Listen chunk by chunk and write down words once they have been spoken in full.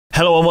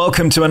Hello and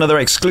welcome to another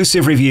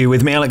exclusive review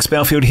with me, Alex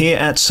Belfield, here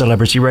at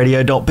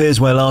celebrityradio.biz,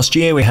 where last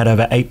year we had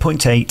over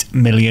 8.8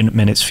 million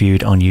minutes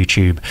viewed on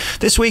YouTube.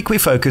 This week we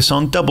focus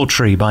on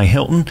Doubletree by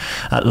Hilton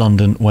at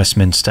London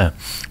Westminster.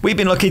 We've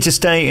been lucky to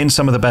stay in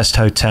some of the best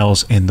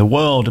hotels in the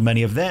world.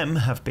 Many of them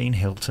have been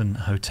Hilton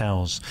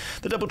hotels.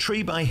 The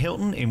Doubletree by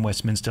Hilton in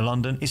Westminster,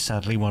 London is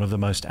sadly one of the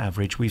most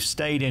average we've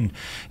stayed in,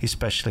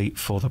 especially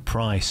for the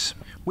price.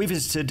 We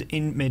visited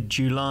in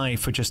mid-July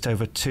for just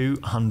over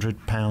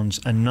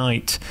 £200 a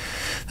night.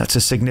 That's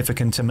a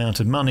significant amount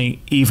of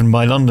money, even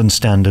by London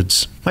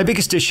standards. My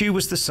biggest issue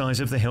was the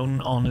size of the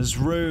Hilton Honours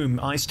room.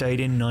 I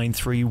stayed in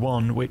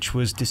 931, which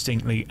was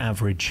distinctly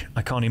average.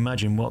 I can't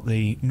imagine what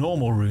the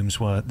normal rooms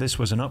were. This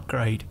was an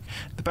upgrade.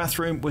 The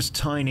bathroom was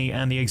tiny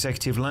and the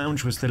executive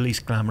lounge was the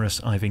least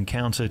glamorous I've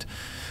encountered.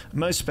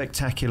 Most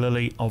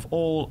spectacularly of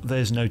all,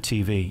 there's no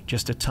TV,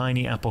 just a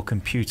tiny Apple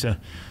computer.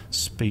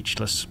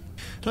 Speechless.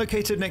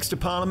 Located next to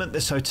Parliament,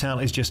 this hotel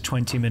is just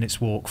 20 minutes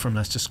walk from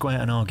Leicester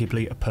Square and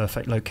arguably a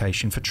perfect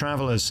location for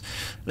travellers.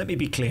 Let me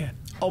be clear.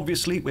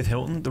 Obviously, with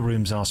Hilton, the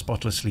rooms are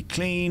spotlessly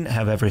clean,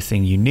 have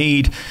everything you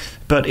need,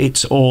 but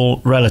it's all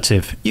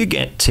relative. You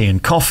get tea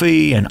and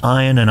coffee, an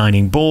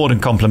ironing board,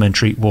 and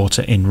complimentary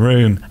water in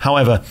room.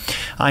 However,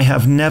 I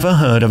have never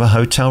heard of a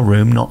hotel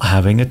room not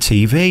having a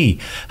TV.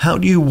 How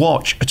do you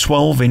watch a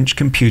 12-inch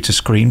computer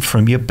screen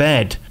from your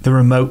bed? The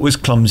remote was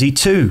clumsy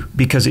too,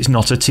 because it's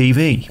not a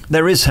TV.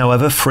 There is,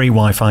 however, free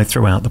Wi-Fi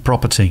throughout the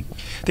property.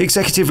 The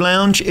executive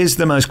lounge is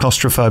the most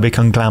claustrophobic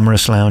and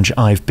glamorous lounge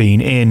I've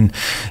been in.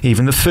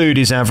 Even the food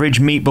is average,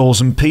 meatballs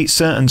and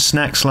pizza and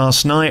snacks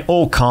last night,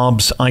 all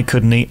carbs. I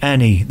couldn't eat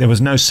any. There was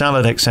no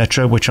salad,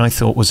 etc., which I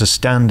thought was a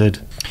standard.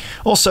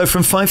 Also,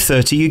 from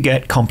 5:30 you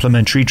get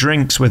complimentary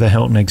drinks with a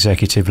Hilton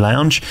Executive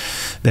Lounge.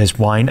 There's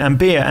wine and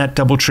beer at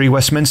Doubletree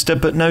Westminster,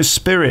 but no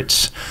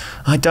spirits.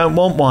 I don't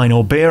want wine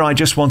or beer, I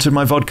just wanted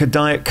my vodka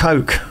Diet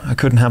Coke. I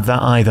couldn't have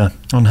that either.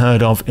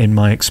 Unheard of in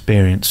my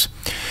experience.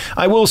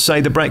 I will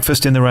say the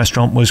breakfast in the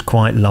restaurant was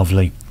quite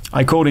lovely.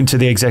 I called into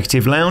the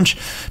Executive Lounge,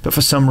 but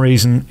for some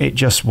reason it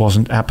just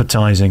wasn't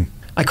appetizing.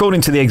 It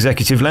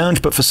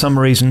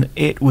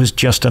was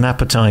just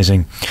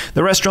unappetizing.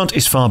 The restaurant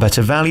is far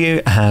better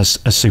value, has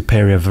a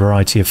superior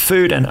variety of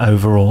food and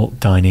overall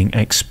dining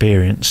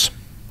experience.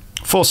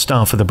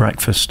 4-star for the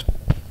breakfast.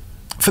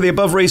 For the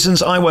above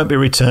reasons, I won't be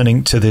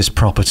returning to this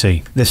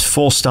property. This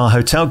 4-star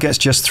hotel gets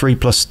just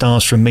 3+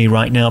 stars from me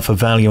right now for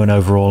value and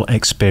overall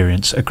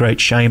experience. A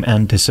great shame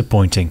and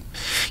disappointing.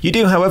 You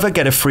do, however,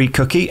 get a free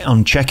cookie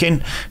on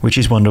check-in, which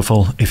is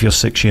wonderful if you're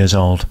 6 years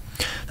old.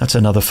 That's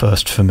another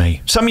first for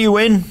me. Some you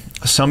win,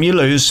 some you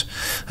lose.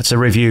 That's a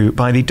review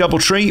by the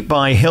Doubletree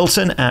by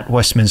Hilton at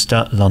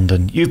Westminster,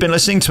 London. You've been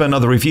listening to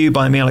another review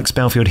by me, Alex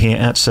Belfield, here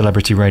at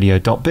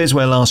celebrityradio.biz,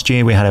 where last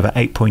year we had over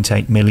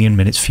 8.8 million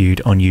minutes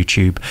viewed on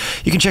YouTube.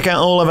 You can check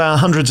out all of our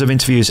hundreds of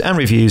interviews and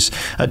reviews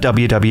at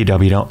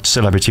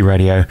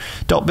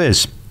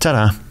www.celebrityradio.biz.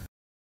 Ta-da!